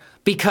there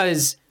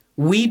because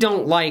we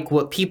don't like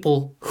what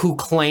people who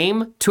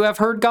claim to have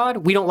heard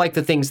God, we don't like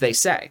the things they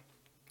say.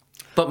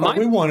 But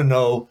we want to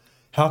know,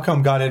 how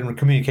come God isn't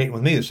communicating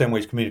with me the same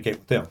way he's communicating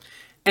with them?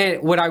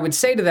 And what I would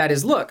say to that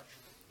is, look,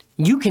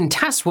 you can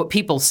test what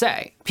people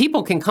say.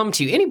 People can come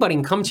to you. Anybody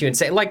can come to you and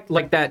say, like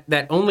that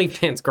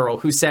OnlyFans girl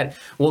who said,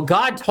 "Well,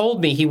 God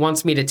told me he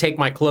wants me to take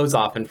my clothes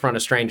off in front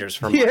of strangers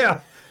for money."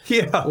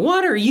 Yeah.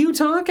 What are you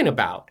talking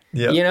about?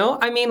 Yeah.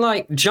 I mean,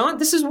 like John,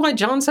 this is why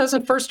John says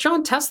in 1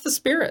 John, test the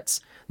spirits.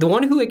 The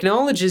one who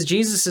acknowledges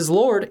Jesus is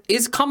Lord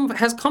has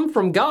come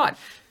from God.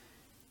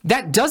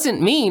 That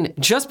doesn't mean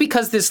just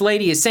because this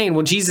lady is saying,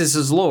 "Well, Jesus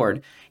is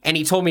Lord, and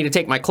he told me to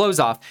take my clothes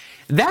off,"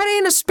 that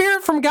ain't a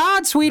spirit from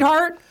God,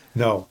 sweetheart.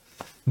 No,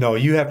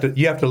 you have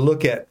to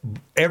look at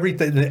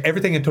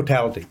everything in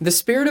totality. The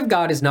Spirit of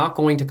God is not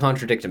going to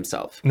contradict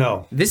himself.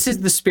 No. This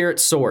is the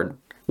Spirit's sword.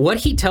 What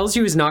he tells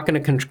you is not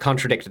going to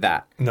contradict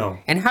that. No.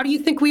 And how do you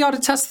think we ought to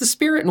test the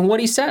Spirit and what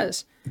he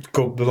says?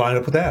 Go line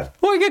up with that.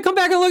 Well, you got to come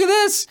back and look at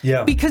this.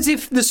 Yeah. Because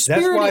if the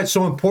Spirit... That's why it's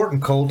so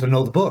important, Cole, to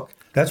know the book.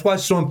 That's why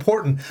it's so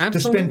important to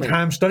Absolutely. spend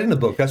time studying the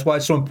book. That's why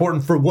it's so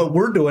important for what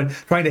we're doing,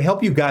 trying to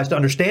help you guys to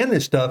understand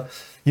this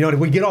stuff. You know, if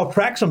we get off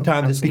track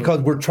sometimes, it's because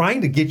we're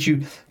trying to get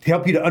you, to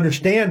help you to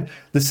understand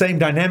the same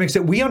dynamics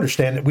that we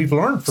understand, that we've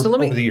learned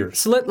over the years.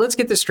 So let's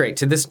get this straight.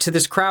 To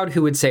this crowd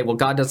who would say, well,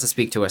 God doesn't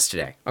speak to us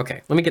today.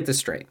 Okay, let me get this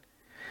straight.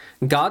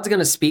 God's going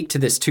to speak to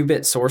this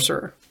 2-bit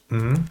sorcerer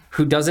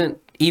who doesn't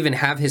even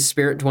have his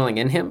spirit dwelling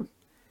in him.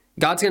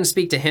 God's going to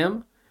speak to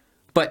him,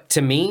 but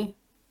to me,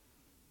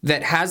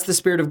 that has the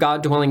Spirit of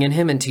God dwelling in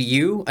him, and to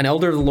you, an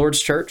elder of the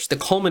Lord's church, the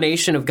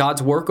culmination of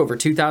God's work over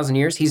 2,000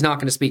 years, he's not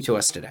going to speak to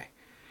us today.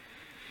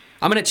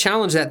 I'm going to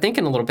challenge that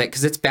thinking a little bit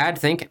because it's bad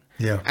thinking.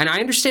 Yeah. And I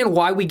understand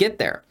why we get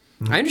there.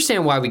 I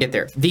understand why we get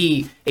there.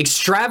 The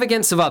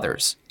extravagance of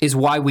others is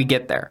why we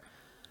get there.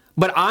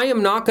 But I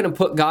am not going to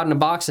put God in a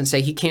box and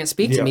say he can't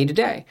speak to me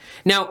today.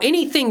 Now,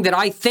 anything that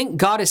I think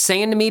God is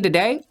saying to me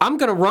today, I'm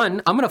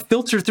going to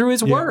filter through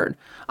his word.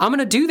 I'm going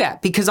to do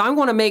that because I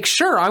want to make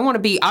sure, I want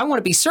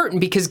to be certain,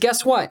 because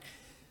guess what?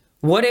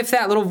 What if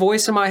that little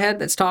voice in my head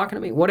that's talking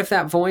to me, what if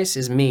that voice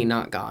is me,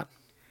 not God?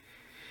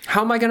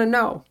 How am I going to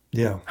know?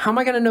 Yeah. How am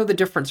I going to know the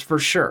difference for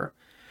sure?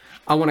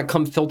 I want to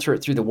come filter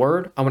it through the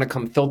word. I want to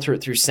come filter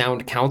it through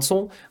sound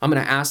counsel. I'm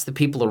going to ask the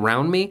people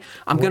around me.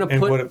 I'm going to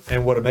put...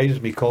 And what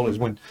amazes me, Cole, is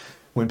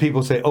when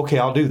people say, okay,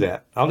 I'll do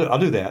that. I'll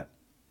do that.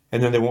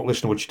 And then they won't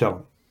listen to what you tell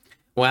them.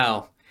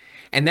 Wow.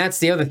 And that's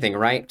the other thing,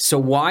 right? So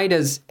why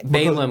does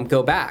Balaam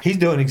go back? He's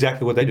doing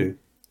exactly what they do.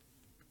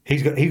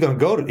 He's going to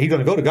go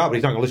to God, but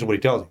he's not going to listen to what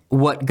he tells him.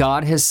 What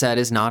God has said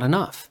is not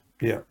enough.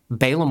 Yeah.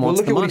 Balaam wants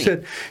look the at money. what he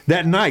said.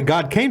 That night,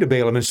 God came to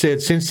Balaam and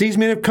said, since these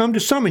men have come to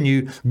summon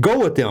you, go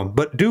with them,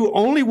 but do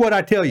only what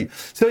I tell you.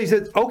 So he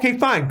said, okay,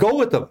 fine, go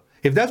with them.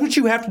 If that's what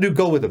you have to do,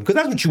 go with them. Because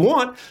that's what you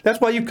want.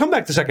 That's why you come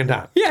back the second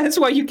time. Yeah, that's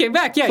why you came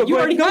back. Yeah, So you go ahead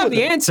already and go have with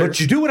the them. answer.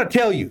 But you do what I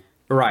tell you.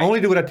 Right. Only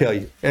do what I tell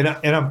you. And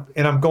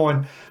I'm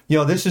going, you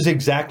know, this is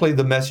exactly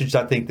the message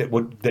I think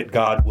that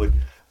God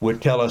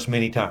would tell us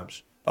many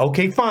times.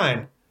 Okay,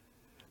 fine,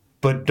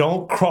 but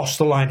don't cross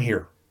the line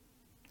here.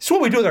 It's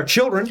what we do with our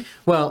children.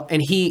 Well,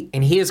 and he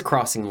is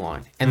crossing the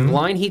line. And the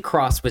line he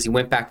crossed was he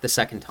went back the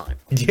second time.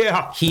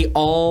 Yeah. He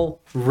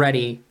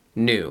already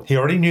knew. He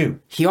already knew.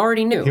 He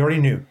already knew. He already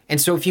knew.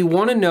 And so if you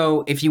want to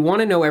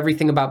know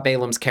everything about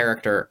Balaam's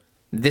character,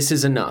 this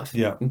is enough.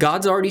 Yeah.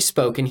 God's already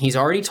spoken. He's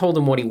already told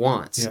him what he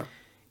wants. Yeah.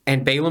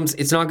 And Balaam's,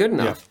 it's not good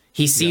enough. Yeah.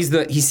 He sees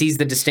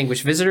the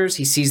distinguished visitors.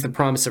 He sees the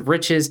promise of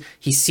riches.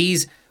 He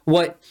sees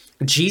what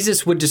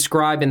Jesus would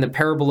describe in the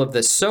parable of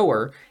the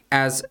sower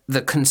as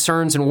the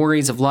concerns and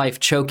worries of life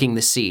choking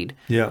the seed.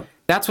 Yeah.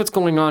 That's what's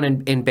going on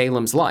in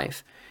Balaam's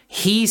life.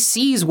 He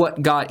sees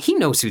what God, he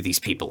knows who these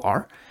people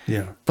are.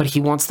 Yeah. But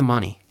he wants the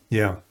money.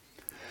 Yeah.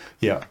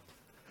 Yeah.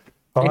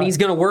 And he's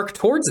going to work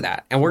towards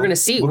that. And we're going to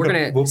see. We'll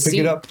pick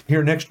it up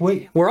here next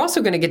week. We're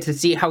also going to get to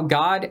see how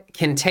God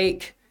can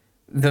take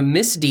the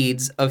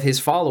misdeeds of his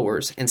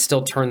followers and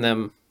still turn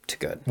them to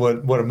good.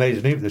 What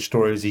amazes me with this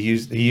story is he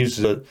used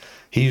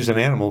an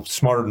animal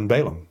smarter than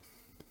Balaam.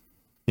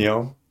 You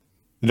know,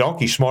 the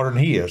donkey's smarter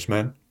than he is,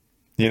 man.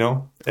 You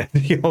know,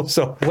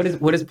 So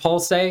What does Paul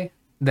say?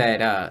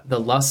 That the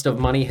lust of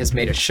money has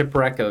made a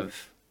shipwreck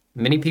of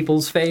many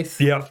people's faith.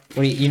 Yeah.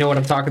 You know what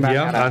I'm talking about?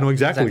 Yeah, I know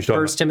exactly what you're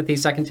talking First Timothy,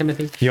 2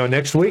 Timothy. You know,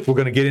 next week we're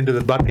going to get into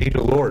about the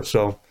angel of the Lord.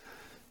 So,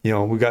 you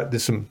know, we got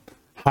some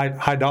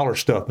high dollar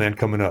stuff, man,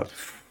 coming up.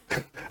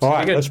 All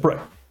right, let's pray.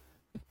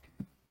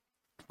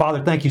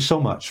 Father, thank you so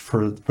much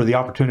for the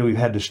opportunity we've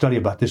had to study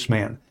about this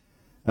man.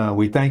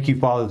 We thank you,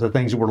 Father, the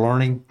things that we're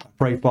learning. I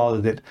pray,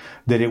 Father,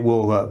 that it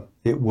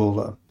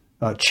will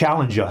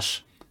challenge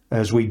us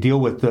as we deal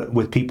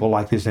with people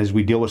like this, as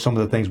we deal with some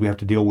of the things we have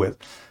to deal with.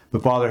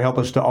 But Father, help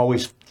us to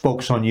always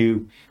focus on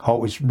you.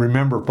 Always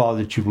remember,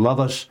 Father, that you love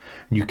us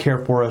and you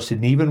care for us.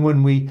 And even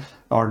when we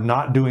are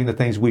not doing the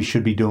things we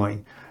should be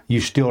doing,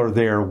 you still are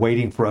there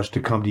waiting for us to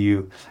come to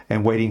you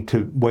and waiting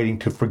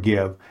to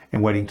forgive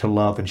and waiting to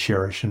love and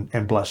cherish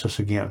and bless us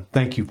again.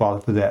 Thank you,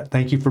 Father, for that.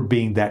 Thank you for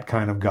being that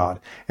kind of God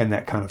and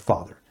that kind of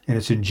Father. And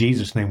it's in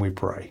Jesus' name we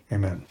pray.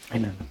 Amen.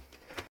 Amen.